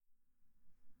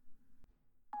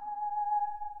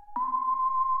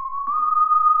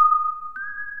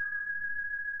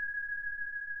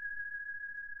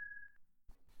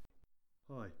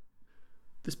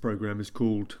programme is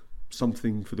called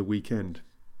Something for the Weekend.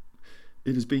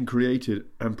 It has been created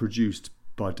and produced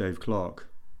by Dave Clark.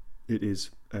 It is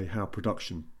a How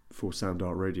production for Sound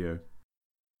Art Radio.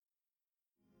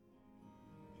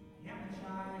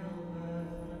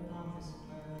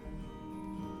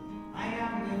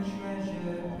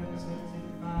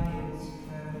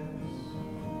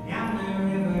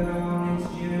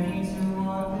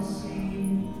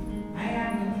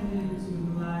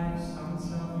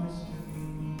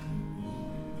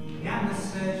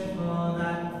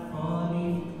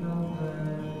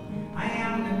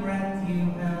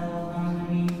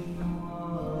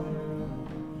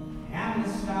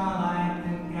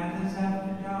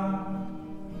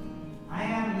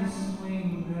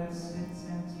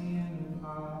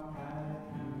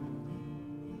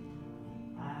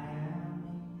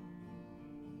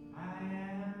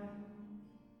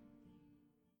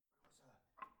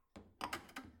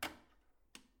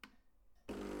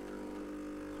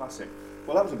 Classic.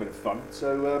 Well, that was a bit of fun.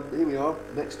 So here we are,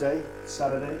 next day,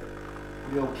 Saturday,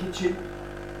 in the old kitchen,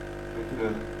 making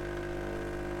an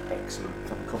excellent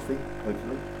cup of coffee,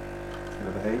 hopefully. It's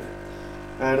going to behave.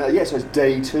 And so it's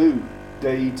day two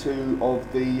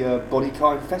of the Body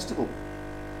Kind Festival.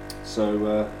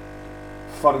 So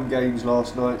fun and games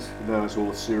last night, now it's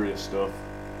all the serious stuff.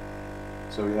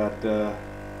 So we had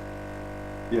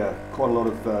quite a lot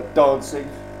of dancing,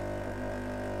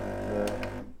 and,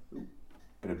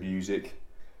 bit of music,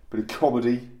 bit of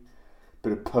comedy,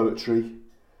 bit of poetry,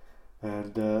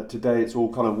 and today it's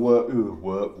all kind of work.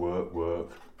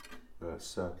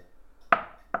 That's now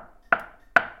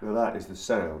that is the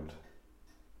sound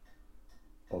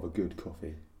of a good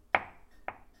coffee.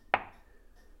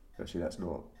 Actually, that's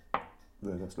not.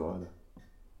 No, that's not either.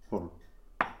 Hold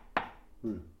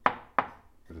on. I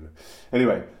don't know.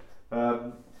 Anyway,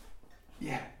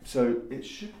 so it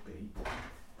should be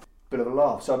bit of a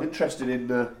laugh. So I'm interested in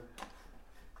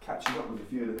catching up with a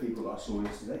few of the people that I saw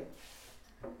yesterday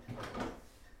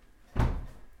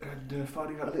and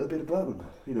finding out a little bit about them.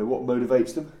 You know, what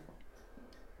motivates them,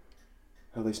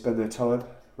 how they spend their time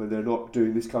when they're not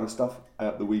doing this kind of stuff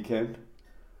at the weekend.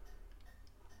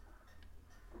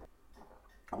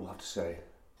 I will have to say,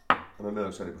 and I know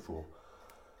I've said it before,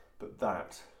 but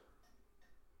that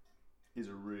is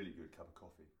a really good cup of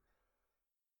coffee.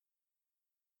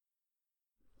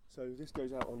 So this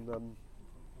goes out on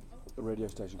a radio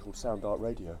station called Sound Art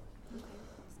Radio,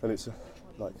 and it's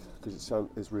because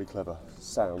it's really clever.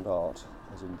 Sound art,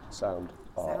 as in sound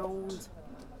art.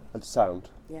 And sound.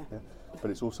 Yeah.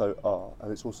 But it's also art,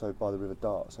 and it's also by the River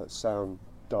Dart, so it's Sound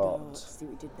Dart. See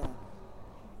what you did there.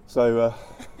 So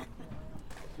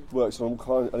works on all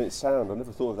kinds, and it's sound. I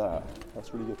never thought of that.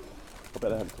 That's really good. I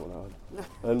bet I hadn't thought of that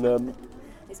one. And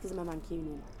it's because I'm a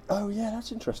Mancunian. Oh yeah,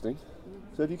 that's interesting.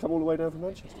 So have you come all the way down from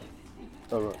Manchester?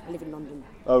 Oh right. I live in London.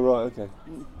 Oh right, okay.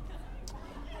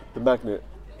 The magnet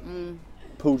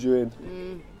pulled you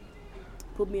in.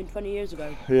 Pulled me in 20 years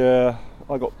ago. Yeah,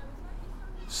 I got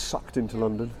sucked into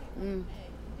London. And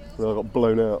I got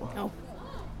blown out. Oh.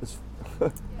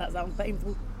 That sounds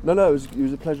painful. No, it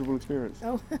was a pleasurable experience.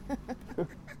 Oh.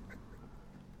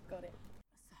 Got it.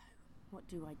 So, what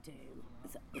do I do?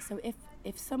 So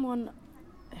if someone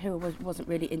who wasn't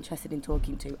really interested in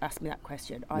talking to asked me that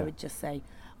question, I would just say,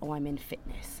 I'm in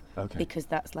fitness. Okay. Because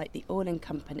that's like the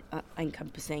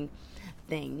all-encompassing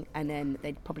thing, and then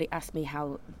they'd probably ask me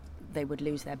how they would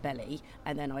lose their belly,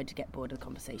 and then I'd get bored of the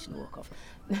conversation and walk off.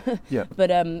 Yeah.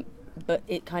 But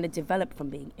it kind of developed from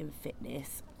being in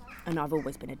fitness, and I've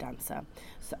always been a dancer.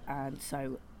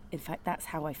 So in fact, that's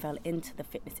how I fell into the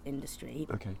fitness industry.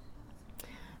 Okay.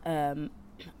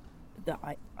 That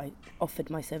I offered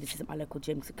my services at my local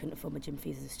gym because I couldn't afford my gym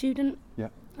fees as a student. Yeah.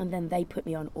 And then they put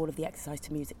me on all of the exercise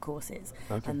to music courses.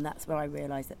 Okay. And that's where I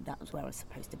realised that was where I was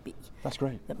supposed to be. That's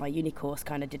great. That my uni course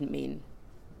kind of didn't mean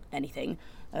anything.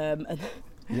 And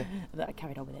that I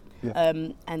carried on with it.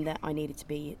 Yeah. And that I needed to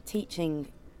be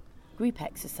teaching group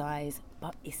exercise,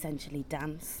 but essentially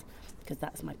dance, because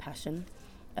that's my passion.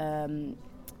 And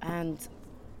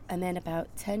then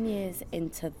about 10 years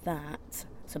into that,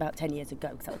 so about 10 years ago,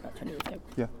 because that was about 20 years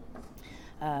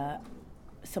ago,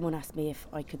 someone asked me if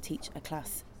I could teach a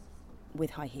class with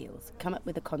high heels, come up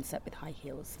with a concept with high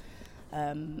heels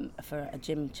for a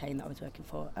gym chain that I was working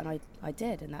for, and I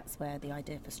did, and that's where the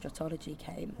idea for Stratology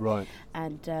came. Right.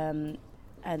 And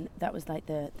that was like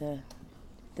the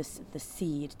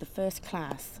seed, the first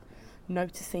class,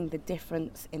 noticing the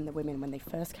difference in the women when they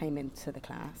first came into the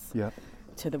class. Yeah.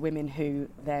 To the women who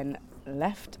then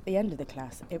left the end of the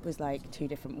class. It was like two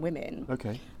different women.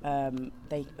 Okay.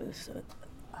 They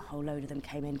whole load of them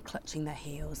came in clutching their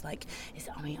heels, like,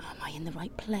 am I in the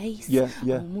right place? Yeah.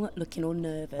 Looking all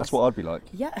nervous. That's what I'd be like.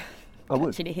 Yeah. I would.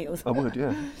 Clutching your heels. I would,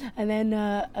 yeah. And then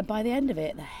by the end of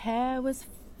it, the hair was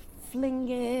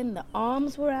flinging, the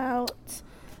arms were out.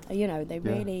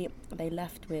 They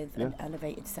left with an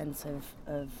elevated sense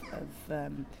of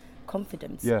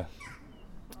confidence. Yeah.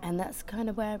 And that's kind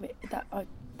of where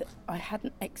I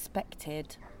hadn't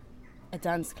expected a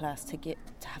dance class to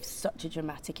have such a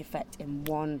dramatic effect in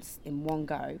one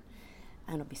go,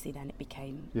 and obviously then it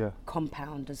became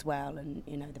compound as well. And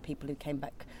the people who came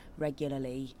back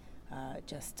regularly,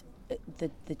 just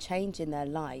the change in their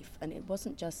life, and it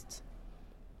wasn't just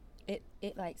it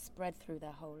like spread through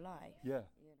their whole life. Yeah.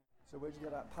 So where'd you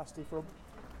get that pasty from?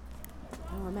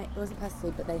 Oh mate, it wasn't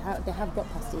pasty, but they have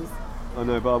got pasties. I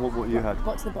know, but I want what you had.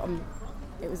 Got to the bottom.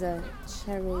 It was a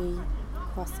cherry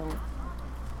croissant.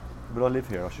 But I live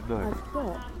here, I should know. I've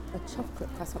got a chocolate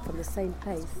croissant from the same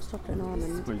place, chocolate and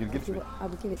almond. Well, you can give it to me. I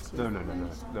will give it to you.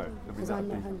 No. Because I'm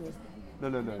not hungry. No.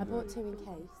 I bought 2 in case.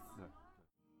 No.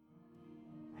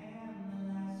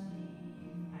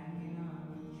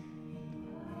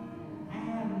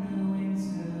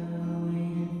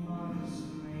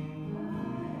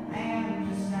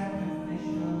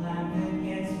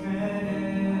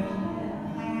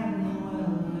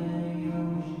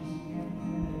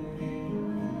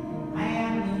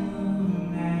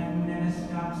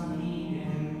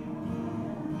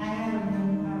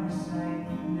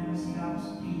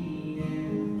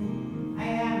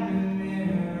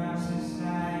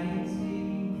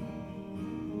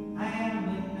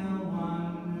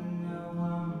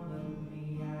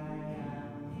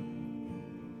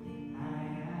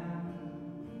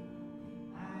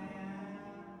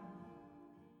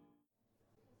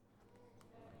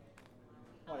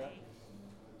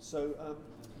 So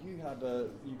you may not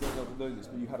have known this,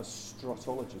 but you had a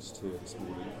strutologist here this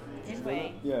morning. Did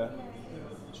we? Yeah.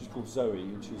 She's called Zoe,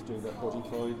 and she's doing that body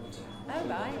find. Oh,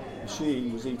 right. She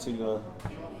was eating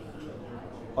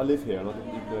I live here, and I didn't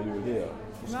even know you were here.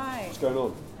 Right. What's going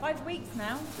on? 5 weeks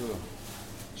now. Oh.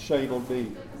 Shame on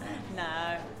me.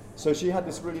 No. So she had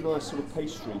this really nice sort of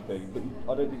pastry thing, but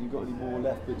I don't think you've got any more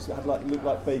left. But it looked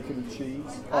like bacon and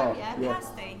cheese. Oh yeah,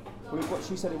 pasty. Well,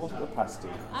 she said it wasn't a pasty.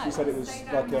 Oh. She said it was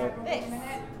like a... This?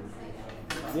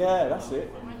 Yeah, that's it.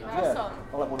 Croissant. Yeah.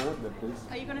 I'll have one of them then, please.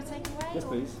 Are you going to take away? Yes,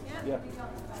 please. Yeah.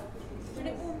 Is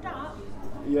it warmed up?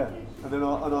 Yeah. And then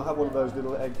I'll have one of those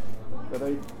little egg...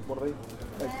 What are they?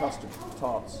 Egg custard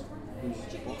tarts.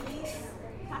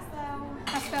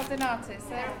 Pastel de natas.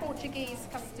 They're a Portuguese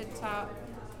custard tart,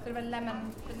 sort of a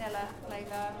lemon vanilla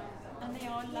flavour. And they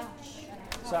are lush.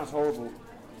 Sounds horrible. It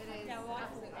is. Yeah, well, I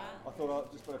thought that. I thought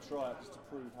I'd just better try it just to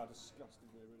prove how disgusting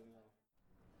they really are.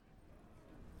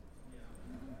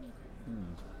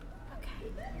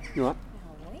 Okay. You alright?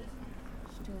 Alright.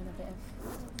 Just doing a bit of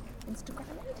Instagram.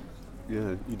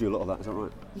 Yeah, you do a lot of that, is that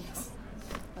right? Yes.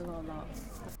 A lot.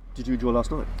 Did you enjoy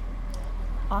last night?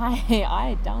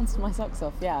 I danced my socks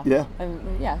off, yeah. Yeah?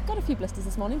 Yeah, got a few blisters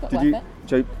this morning, but Did worth you, it.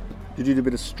 Joe, did you do a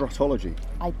bit of strutology?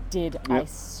 I did. Yeah. I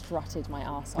strutted my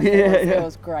arse off. Yeah, It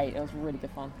was great. It was really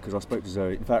good fun. Because I spoke to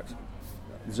Zoe. In fact,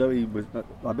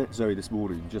 I met Zoe this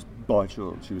morning just by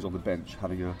chance. She was on the bench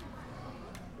having a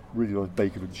really nice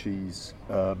bacon and cheese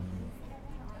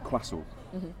croissant.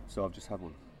 Mm-hmm. So I've just had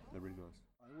one. They're really nice.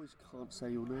 I always can't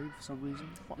say your name for some reason.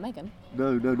 What, Megan?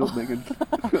 No, not Megan.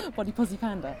 Body Posy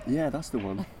Panda. Yeah, that's the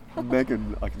one.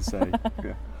 Megan, I can say.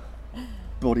 Yeah.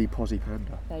 Body Posy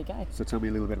Panda. There you go. So tell me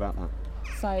a little bit about that.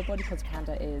 So Body Posy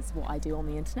Panda is what I do on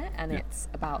the internet, and it's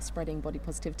about spreading body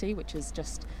positivity, which is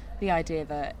just the idea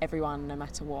that everyone, no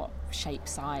matter what shape,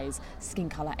 size, skin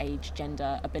colour, age,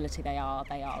 gender, ability they are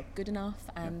good enough,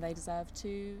 and they deserve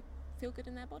to feel good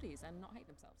in their bodies and not hate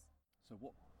themselves. So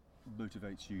what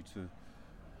motivates you to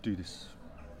do this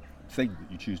thing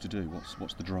that you choose to do?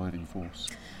 What's the driving force?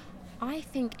 I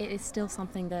think it is still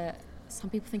something that some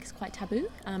people think is quite taboo,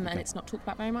 and it's not talked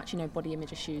about very much. You know, body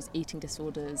image issues, eating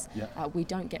disorders. Yeah. We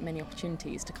don't get many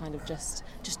opportunities to kind of just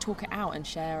talk it out and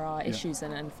share our issues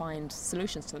and find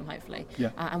solutions to them, hopefully. Yeah.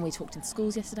 And we talked in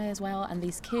schools yesterday as well, and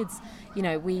these kids, you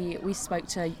know, we spoke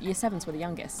to year 7s were the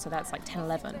youngest, so that's like 10,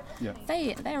 11. Yeah.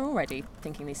 They're already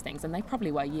thinking these things, and they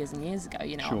probably were years and years ago,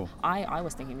 you know. Sure. I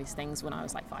was thinking these things when I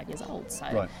was like 5 years old, so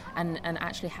Right. and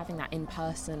actually having that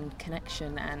in-person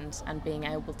connection and being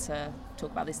able to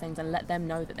talk about these things and let them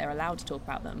know that they're allowed to talk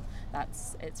about them,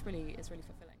 it's really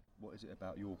fulfilling. What is it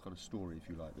about your kind of story, if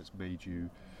you like, that's made you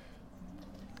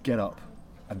get up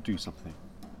and do something?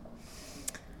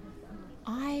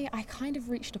 I kind of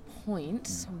reached a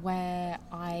point where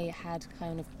I had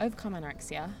kind of overcome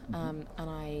anorexia, and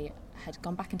I had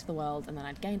gone back into the world, and then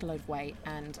I'd gained a load of weight,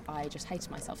 and I just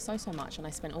hated myself so much, and I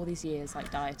spent all these years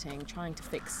like dieting, trying to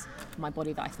fix my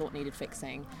body that I thought needed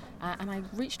fixing, and I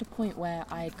reached a point where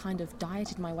I had kind of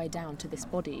dieted my way down to this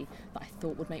body that I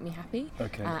thought would make me happy.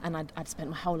 Okay. And I'd spent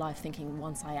my whole life thinking,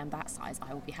 once I am that size,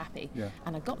 I will be happy. Yeah.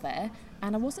 And I got there,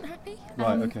 and I wasn't happy.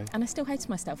 Right, okay. And I still hated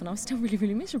myself, and I was still really,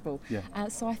 really miserable. Yeah.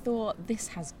 So I thought, this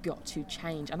has got to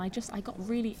change. And I got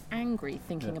really angry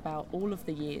thinking about all of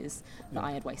the years that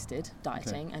I had wasted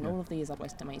dieting, and all of the years I'd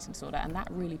wasted in my eating disorder, and that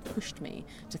really pushed me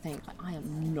to think, I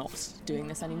am not doing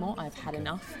this anymore. I've had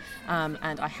enough,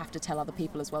 and I have to tell other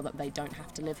people as well that they don't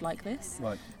have to live like this.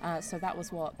 Right. So that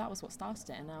was what started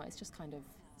it, and now it's just kind of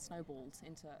snowballed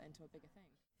into a bigger thing.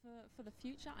 For the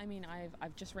future, I mean,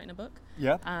 I've just written a book,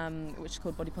 which is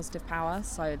called Body Positive Power.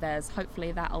 So there's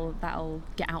hopefully that'll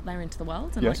get out there into the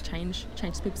world and like change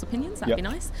people's opinions. That'd be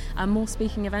nice. More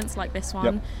speaking events like this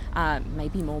one,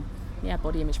 maybe more. Yeah,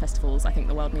 body image festivals. I think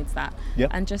the world needs that,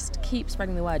 and just keep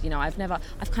spreading the word. You know, I've never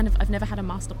had a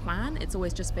master plan. It's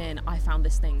always just been, I found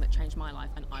this thing that changed my life,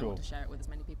 and I want to share it with as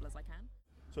many people as I can.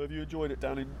 So have you enjoyed it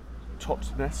down in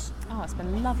Totnes? Oh, it's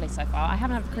been lovely so far. I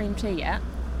haven't had the cream tea yet,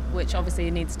 which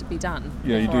obviously needs to be done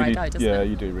before you do I go, doesn't it?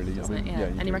 you do really. Doesn't it?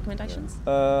 Yeah. Any recommendations?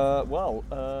 Oh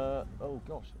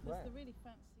gosh. What's the really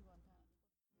fancy one?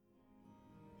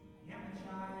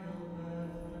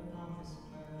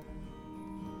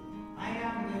 I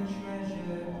am the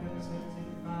treasure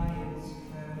protected by its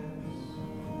curse.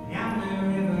 I am the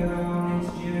river on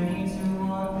its journey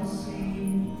toward the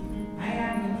sea. I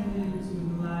am the clue to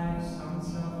life's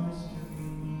unsolved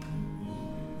mystery.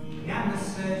 I am the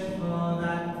search for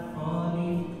that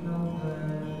four-leaf clover.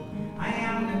 I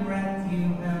am the breath you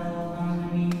held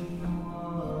underneath the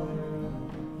water.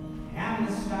 I am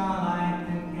the starlight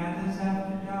that gathers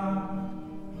after dark.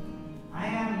 I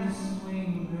am the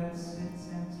swing that sits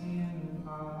empty in the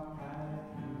park.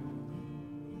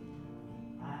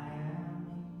 I am.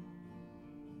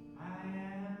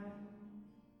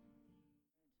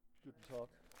 Good talk.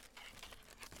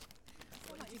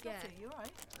 What did you get? You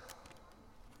alright?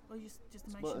 Or you just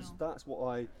Well, emotional?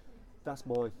 that's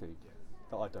my thing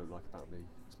that I don't like about me.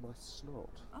 It's my snot.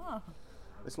 Oh.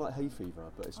 It's like hay fever,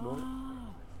 but it's not.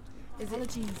 Is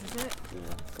allergies, is it? Yeah.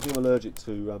 I think I'm allergic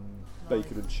to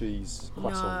bacon and cheese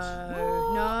croissants.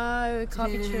 No,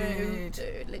 can't be true.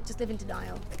 Dude. Dude, just live in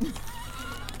denial.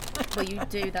 Well, you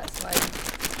do, that's why.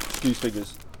 Excuse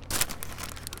fingers.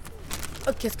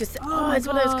 Oh, it's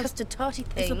my one of those God. custard tarty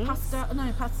things. It's a pasta, no,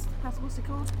 what's it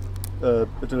called?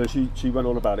 I don't know, she went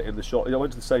on about it in the shop. I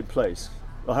went to the same place.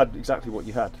 I had exactly what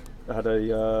you had. I had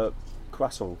a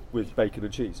croissant with bacon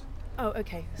and cheese. Oh,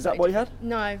 okay. Is that what you had?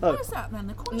 No. Oh. Where's that then?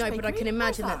 The Cornish No, but I Bakery? can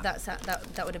imagine Where's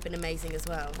that would have been amazing as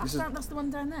well. That's the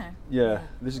one down there. Yeah,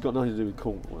 this has got nothing to do with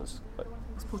Cornwall. It's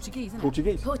It's Portuguese, isn't it?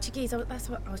 Portuguese. Portuguese, that's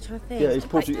what I was trying to think. Yeah, it's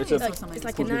Portuguese. It's It's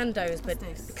like a Nando's, but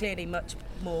clearly much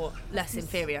less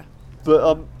inferior. But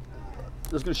I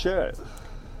was going to share it.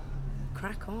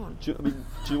 Crack on. Do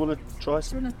you want to try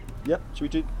some? Yeah, should we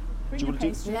do? Do you want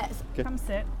to do? Let's Come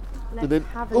sit. then-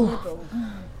 have a nibble.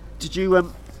 Did you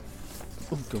Oh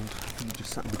god, you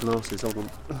just sat in the glasses. Hold on.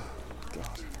 Oh god.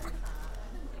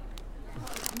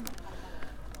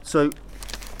 So,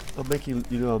 I'm making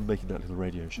that little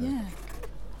radio show. Yeah.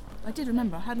 I did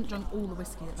remember, I hadn't drunk all the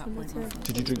whiskey at that point.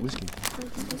 Did you drink whiskey?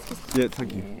 Yeah,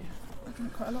 thank you. I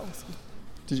drank quite a lot of whiskey.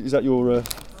 Is that your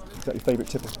favourite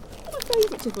tipple? My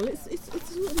favourite tipple, it's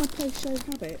sort of my post-show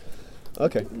habit.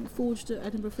 Okay. Forged at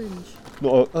Edinburgh Fringe.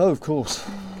 Of course.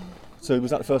 So was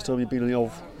that the first time you'd been on the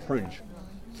old Fringe?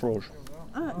 Froge?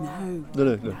 No.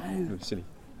 No, silly.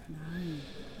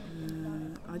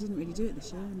 I didn't really do it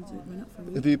this year, I went up for a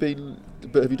week.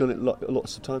 Have you done it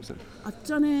lots of times then? I've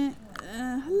done it,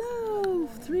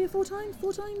 3 or 4 times,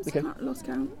 Okay. Lost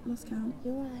count.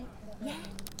 You alright? Yeah.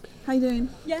 How you doing?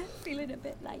 Yeah, feeling a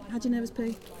bit like How'd your nervous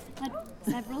poo? had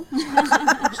several.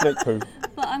 Snake poo.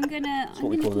 But I'm gonna. That's what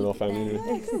we call it in our family.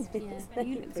 Yeah,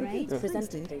 you look great.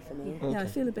 Presenting poo for me. Yeah, I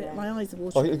feel a bit, my eyes are I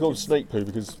watering. think it's called snake poo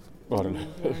because I don't know.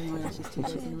 My eyelashes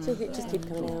too big. Just keep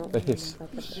coming out. It is.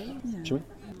 Shall we?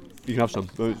 You can have some.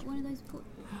 One of those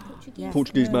Portuguese.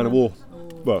 Portuguese man of war.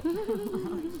 Well,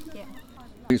 Yeah.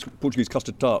 it's Portuguese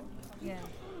custard tart. Yeah.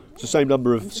 It's the same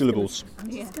number of syllables.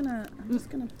 I'm just gonna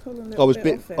pull a little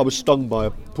bit off it. I was stung by a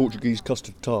Portuguese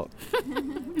custard tart.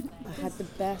 I had the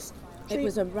best. It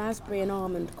was a raspberry and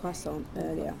almond croissant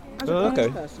earlier. As a Okay.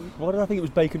 Polish person, Why did I think it was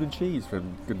bacon and cheese? For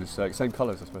goodness' sake, same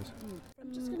colours, I suppose.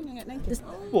 I'm just gonna get naked.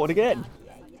 What again?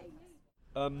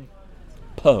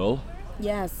 Pearl.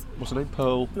 Yes, What's her name?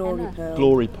 Pearl. Glory Pearl.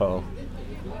 Glory Pearl.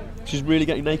 She's really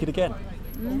getting naked again.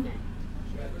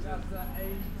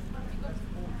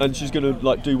 And she's going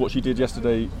to do what she did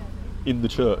yesterday in the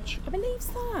church. I believe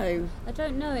so. I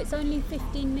don't know. It's only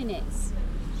 15 minutes.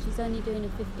 She's only doing a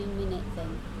 15-minute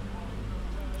thing.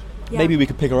 Yeah. Maybe we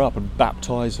could pick her up and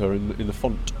baptise her in the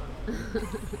font.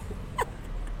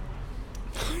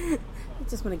 I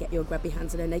just want to get your grubby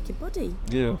hands on her naked body.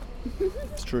 Yeah,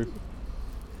 it's true.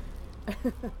 I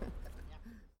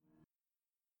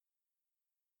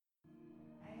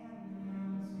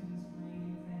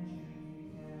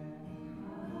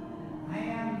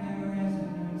am the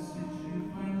residence that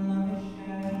you find love is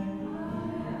shared.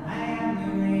 I am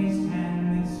the raised hand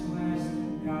that swears to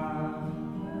God.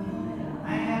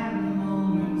 I am the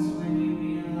moments when you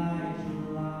realize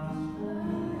you're lost.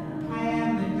 I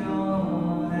am the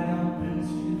door that opens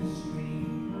to the street.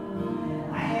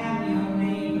 I am your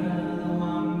neighbor, the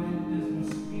one that doesn't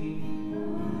speak.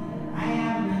 I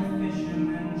am the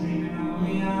fisherman dreaming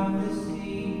only of the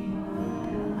sea.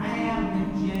 I am the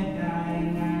Jedi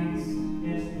Knight's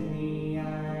destiny. I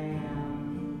am.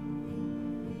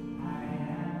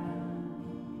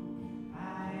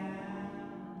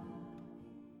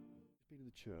 Been in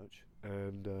the church,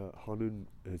 and Hanun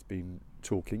has been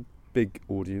talking, big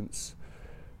audience,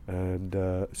 and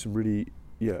some really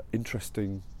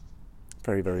interesting,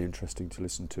 very, very interesting to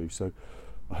listen to. So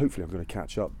hopefully I'm going to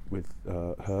catch up with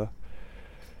her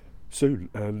soon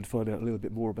and find out a little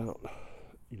bit more about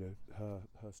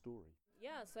her story.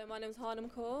 Yeah, so my name's Hanum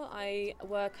Kaur. I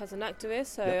work as an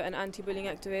activist, an anti-bullying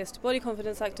activist, body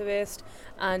confidence activist,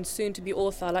 and soon to be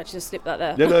author. I'll actually just slip that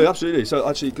there. Yeah, no, absolutely. So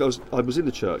actually, I was in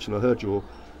the church and I heard your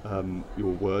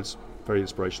words, very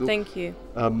inspirational. Thank you.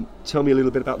 Tell me a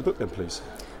little bit about the book then, please.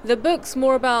 The book's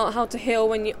more about how to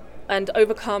heal and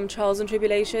overcome trials and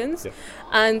tribulations,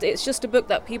 and it's just a book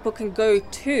that people can go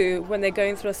to when they're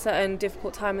going through a certain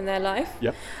difficult time in their life.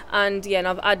 And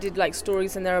I've added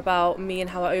stories in there about me and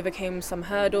how I overcame some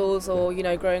hurdles, or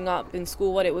growing up in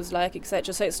school, what it was like,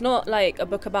 etc. So it's not like a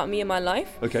book about me and my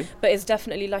life, but it's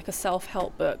definitely like a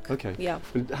self-help book.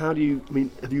 And how do you,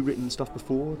 have you written stuff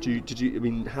before?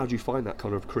 How do you find that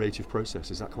kind of creative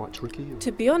process? Is that quite tricky? Or?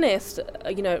 To be honest,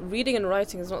 reading and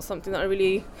writing is not something that I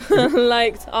really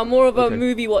liked. I'm more of a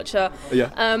movie watcher.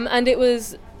 And it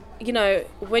was,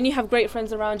 when you have great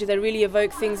friends around you, they really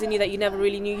evoke things in you that you never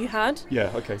really knew you had.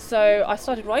 So I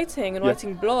started writing and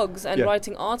writing blogs and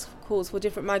writing articles for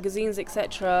different magazines,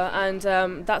 etc. And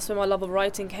that's where my love of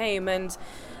writing came. And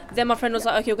then my friend was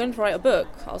like, okay, you're going to write a book.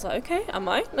 I was like, okay, am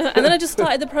I? And then I just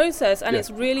started the process, and it's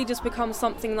really just become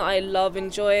something that I love,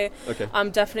 enjoy.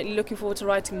 I'm definitely looking forward to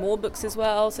writing more books as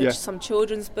well, so just some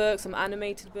children's books, some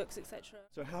animated books, etc.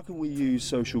 So how can we use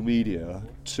social media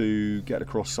to get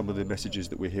across some of the messages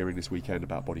that we're hearing this weekend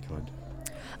about Bodykind?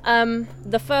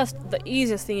 The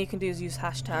easiest thing you can do is use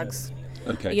hashtags.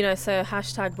 So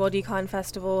hashtag Bodykind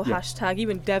Festival, hashtag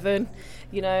even Devon,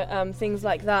 things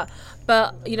like that.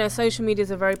 But, social media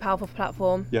is a very powerful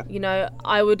platform.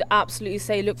 I would absolutely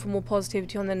say look for more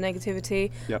positivity on than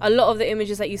negativity. A lot of the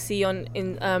images that you see on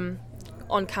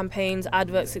campaigns,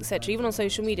 adverts, etc., even on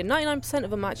social media, 99% of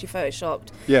them are actually photoshopped.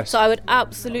 So I would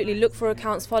absolutely look for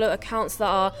accounts, follow accounts that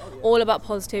are all about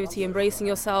positivity, embracing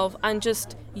yourself, and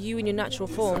just you in your natural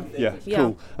form.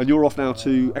 Cool. And you're off now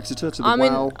to Exeter, to the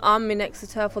WOW? I'm in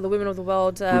Exeter for the Women of the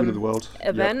World,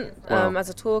 event. As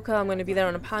a talker. I'm going to be there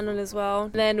on a panel as well.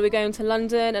 Then we're going to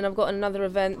London, and I've got another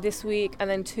event this week, and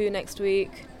then 2 next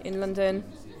week in London.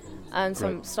 And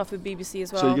some stuff with BBC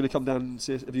as well. So you're going to come down and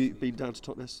see us? Have you been down to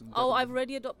Totnes? I've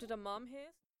already adopted a mum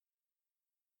here.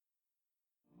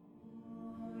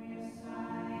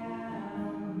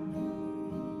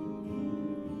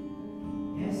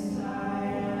 Yes, I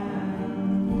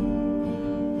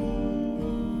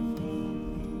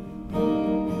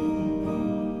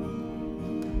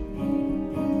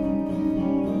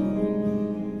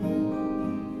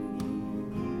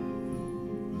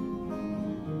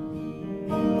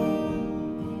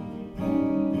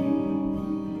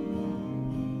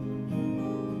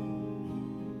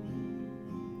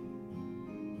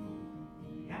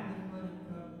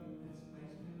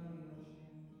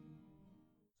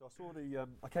am.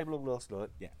 I came along last night.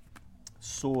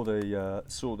 Saw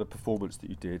the performance that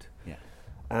you did.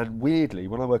 And weirdly,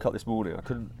 when I woke up this morning, I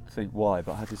couldn't think why,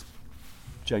 but I had this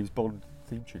James Bond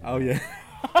theme tune. Oh yeah,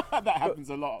 that happens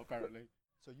a lot apparently.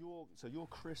 So you're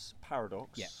Chris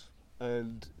Paradox.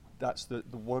 And that's the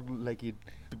one-legged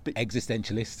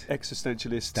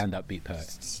existentialist, stand-up beat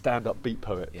poet. Stand-up beat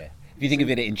poet. Yeah. If you think of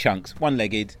it in chunks,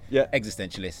 one-legged,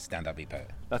 existentialist, stand-up beat poet.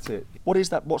 That's it. What is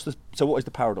that? What is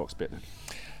the paradox bit then?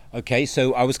 Okay,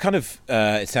 so I was kind of,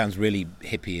 it sounds really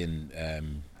hippie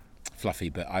and fluffy,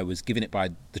 but I was given it by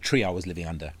the tree I was living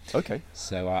under. Okay.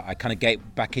 So I kind of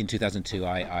gave, back in 2002,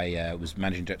 I was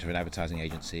managing director of an advertising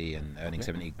agency and earning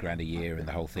 70 grand a year and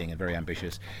the whole thing, and very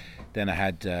ambitious. Then I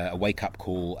had a wake-up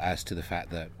call as to the fact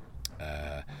that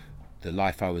the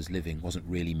life I was living wasn't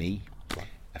really me,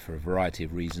 for a variety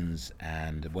of reasons,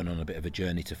 and went on a bit of a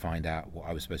journey to find out what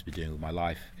I was supposed to be doing with my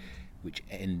life, which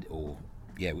ended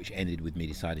with me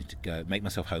deciding to go make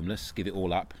myself homeless, give it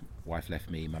all up. Wife left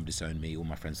me, mum disowned me, all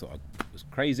my friends thought I was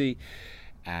crazy,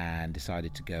 and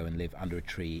decided to go and live under a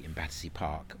tree in Battersea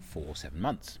Park for 7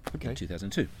 months in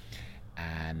 2002.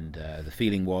 And the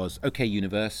feeling was, okay,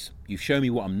 universe, you've shown me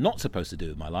what I'm not supposed to do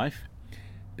with my life,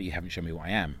 but you haven't shown me what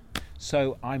I am.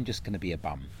 So I'm just going to be a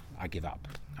bum. I give up.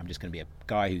 I'm just going to be a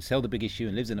guy who's sold the big issue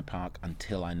and lives in a park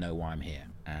until I know why I'm here.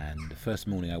 And the first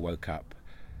morning I woke up,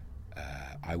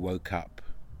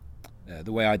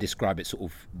 the way I describe it sort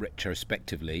of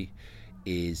retrospectively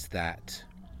is that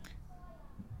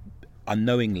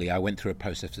unknowingly I went through a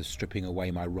process of stripping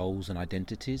away my roles and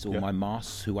identities, or my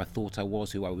masks, who I thought I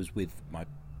was, who I was with my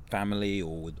family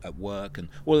or at work, and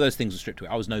all of those things were stripped away.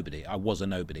 I was nobody. I was a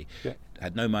nobody. Yeah.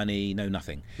 Had no money, no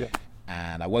nothing. Yeah.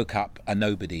 And I woke up a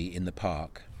nobody in the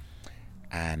park,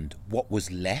 and what was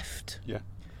left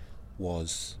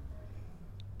was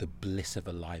the bliss of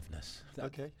aliveness.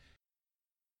 Okay.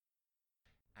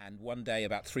 And one day,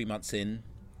 about 3 months in,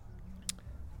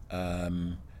 a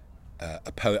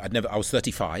poet. I was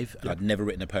 35. And I'd never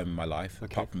written a poem in my life,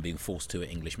 apart from being forced to,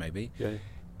 English maybe. Yeah.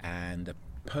 And a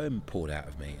poem poured out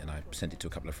of me, and I sent it to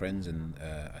a couple of friends, and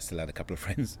I still had a couple of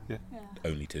friends,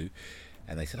 only 2.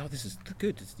 And they said, "Oh, this is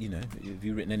good. You know, have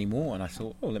you written any more?" And I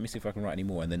thought, "Oh, let me see if I can write any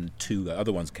more." And then 2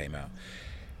 other ones came out,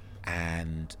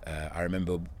 and I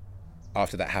remember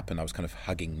after that happened, I was kind of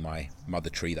hugging my mother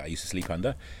tree that I used to sleep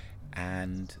under,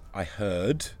 and I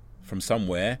heard from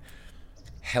somewhere,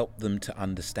 "Help them to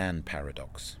understand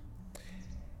paradox."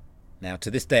 Now,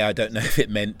 to this day, I don't know if it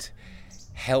meant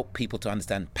help people to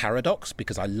understand paradox,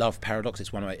 because I love paradox.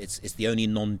 It's it's the only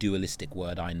non-dualistic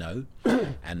word I know,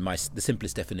 and the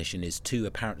simplest definition is 2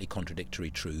 apparently contradictory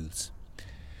truths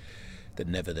that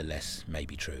nevertheless may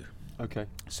be true. Okay.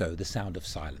 So the sound of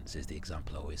silence is the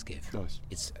example I always give. Nice.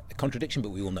 It's a contradiction, but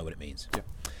we all know what it means. Yeah.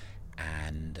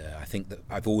 And I think that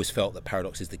I've always felt that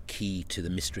paradox is the key to the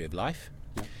mystery of life,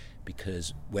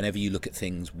 because whenever you look at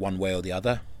things one way or the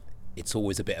other, it's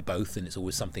always a bit of both, and it's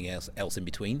always something else in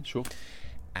between. Sure.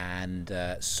 And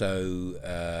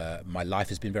so my life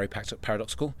has been very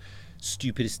paradoxical.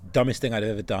 Stupidest, dumbest thing I'd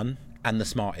ever done, and the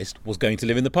smartest, was going to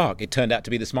live in the park. It turned out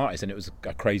to be the smartest, and it was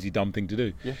a crazy, dumb thing to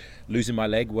do. Yeah. Losing my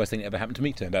leg, worst thing that ever happened to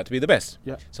me, turned out to be the best.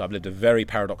 Yeah. So I've lived a very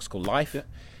paradoxical life. Yeah.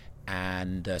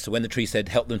 And so when the tree said,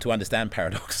 "Help them to understand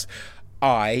paradox,"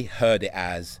 I heard it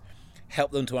as,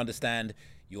 "Help them to understand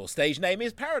your stage name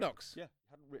is Paradox." Yeah.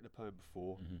 Hadn't written a poem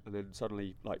before, and then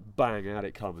suddenly, like, bang, out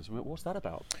it comes. What's that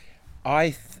about?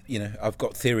 I've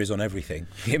got theories on everything.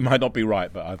 It might not be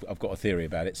right, but I've got a theory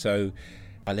about it. So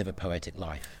I live a poetic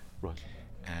life. Right.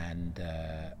 And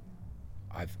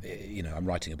I'm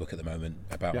writing a book at the moment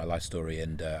about my life story,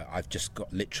 and I've just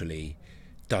got literally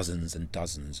dozens and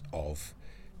dozens of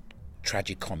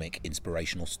tragicomic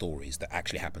inspirational stories that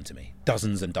actually happened to me.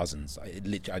 Dozens and dozens.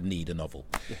 I need a novel.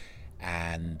 Yeah.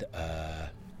 And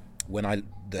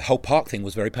the whole park thing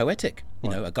was very poetic. You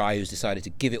know, a guy who's decided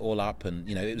to give it all up, and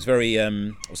it was very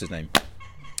what's his name?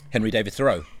 Henry David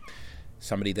Thoreau.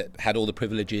 Somebody that had all the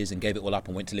privileges and gave it all up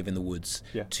and went to live in the woods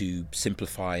to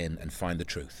simplify and find the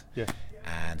truth. Yeah.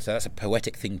 And so that's a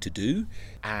poetic thing to do.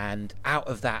 And out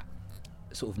of that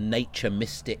sort of nature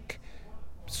mystic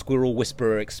squirrel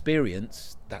whisperer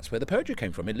experience, that's where the poetry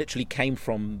came from. It literally came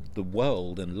from the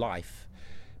world and life,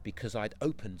 because I'd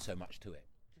opened so much to it.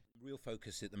 Real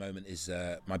focus at the moment is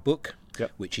my book,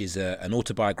 which is an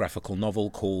autobiographical novel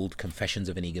called Confessions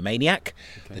of an Egomaniac,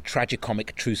 the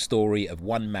tragicomic true story of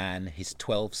one man, his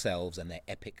 12 selves, and their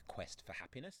epic quest for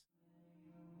happiness.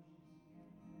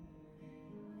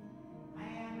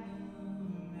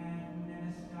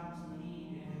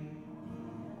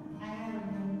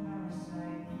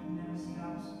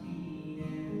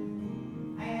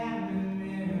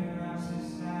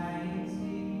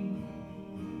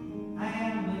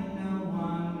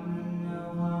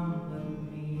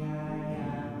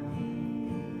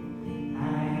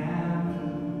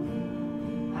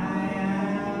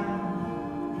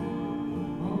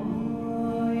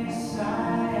 Oh,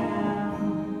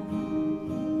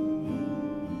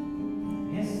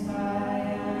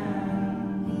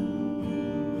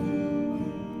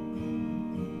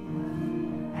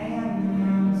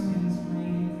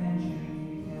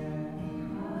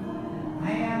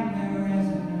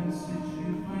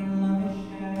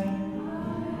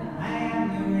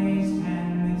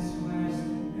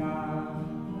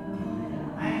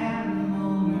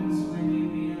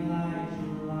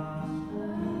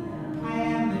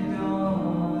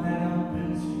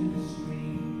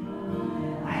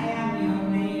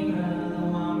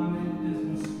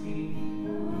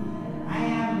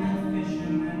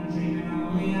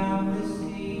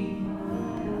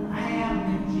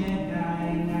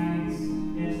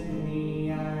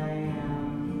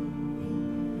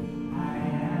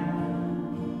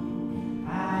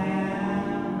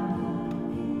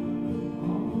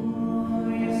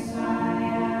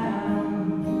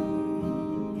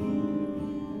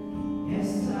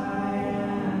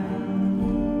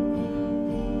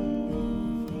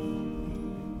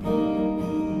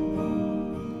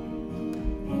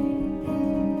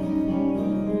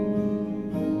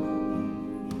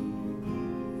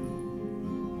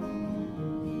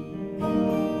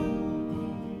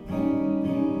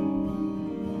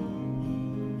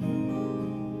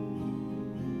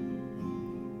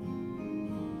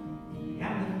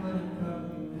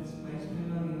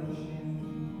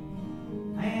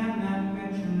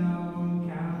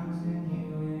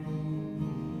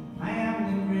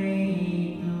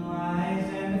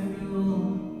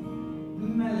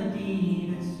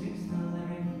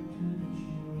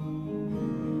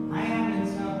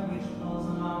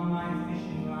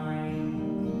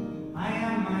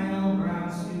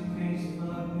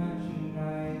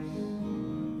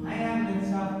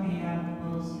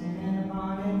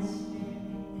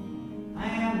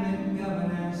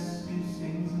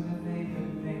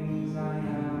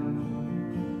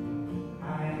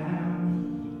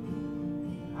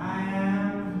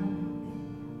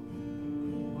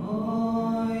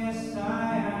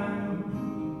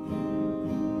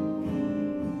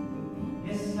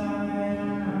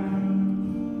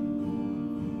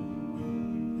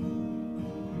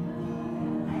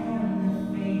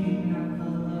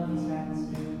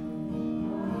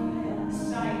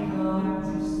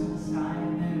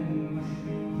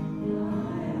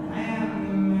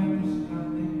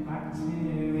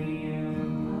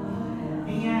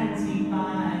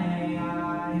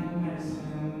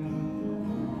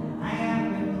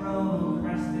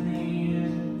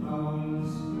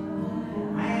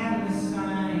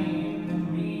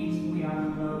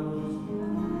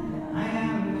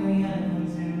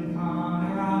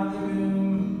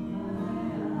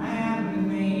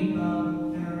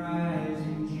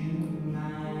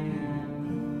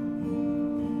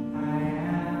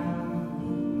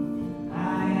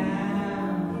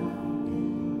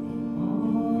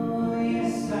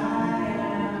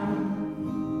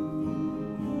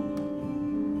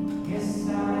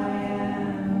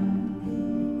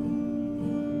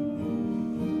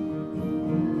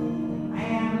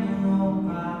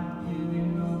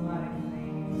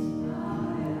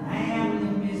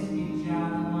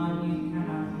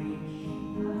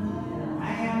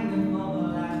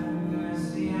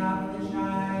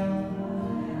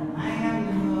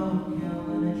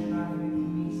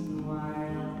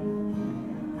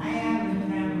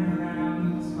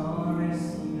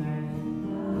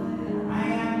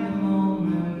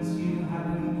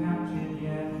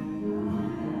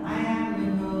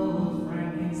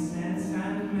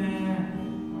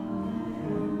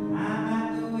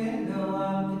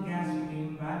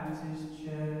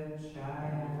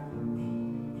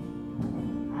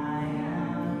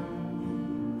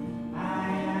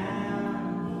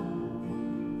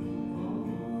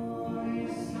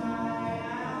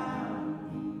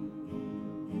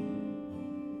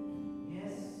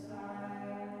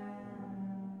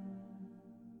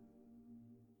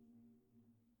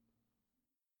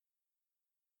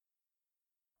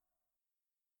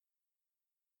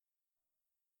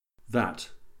 That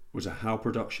was a How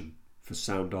production for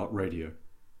Sound Art Radio.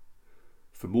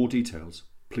 For more details,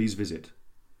 please visit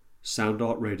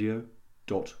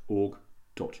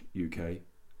soundartradio.org.uk,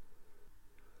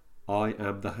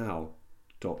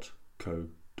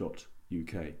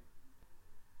 iamthehow.co.uk.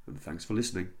 And thanks for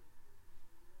listening.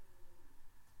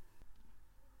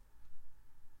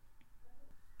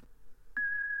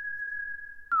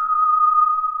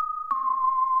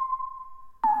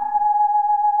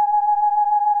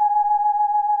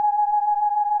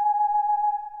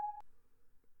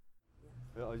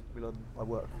 I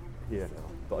work here now,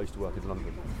 but I used to work in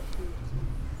London.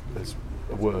 There's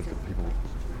a word that people,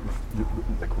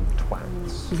 they call them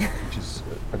twats, which is,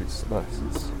 and it's nice.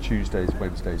 It's Tuesdays,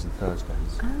 Wednesdays and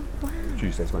Thursdays. Oh, wow.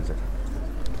 Tuesdays, Wednesdays.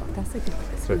 That's a good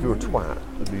word. So if you're a twat,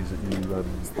 it means that you...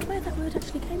 Is that where that word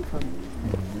actually came from?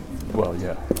 Well,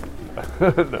 yeah.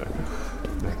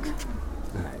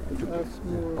 No.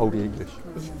 Old English.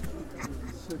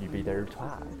 You be there,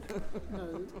 twat.